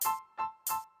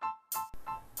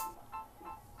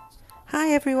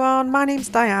Hi everyone, my name's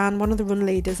Diane, one of the run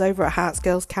leaders over at Hearts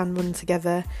Girls Can Run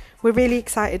Together. We're really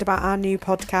excited about our new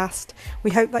podcast.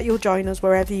 We hope that you'll join us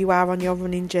wherever you are on your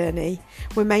running journey.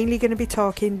 We're mainly going to be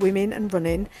talking women and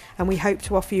running, and we hope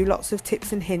to offer you lots of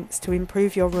tips and hints to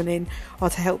improve your running or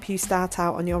to help you start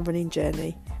out on your running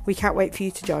journey. We can't wait for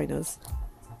you to join us.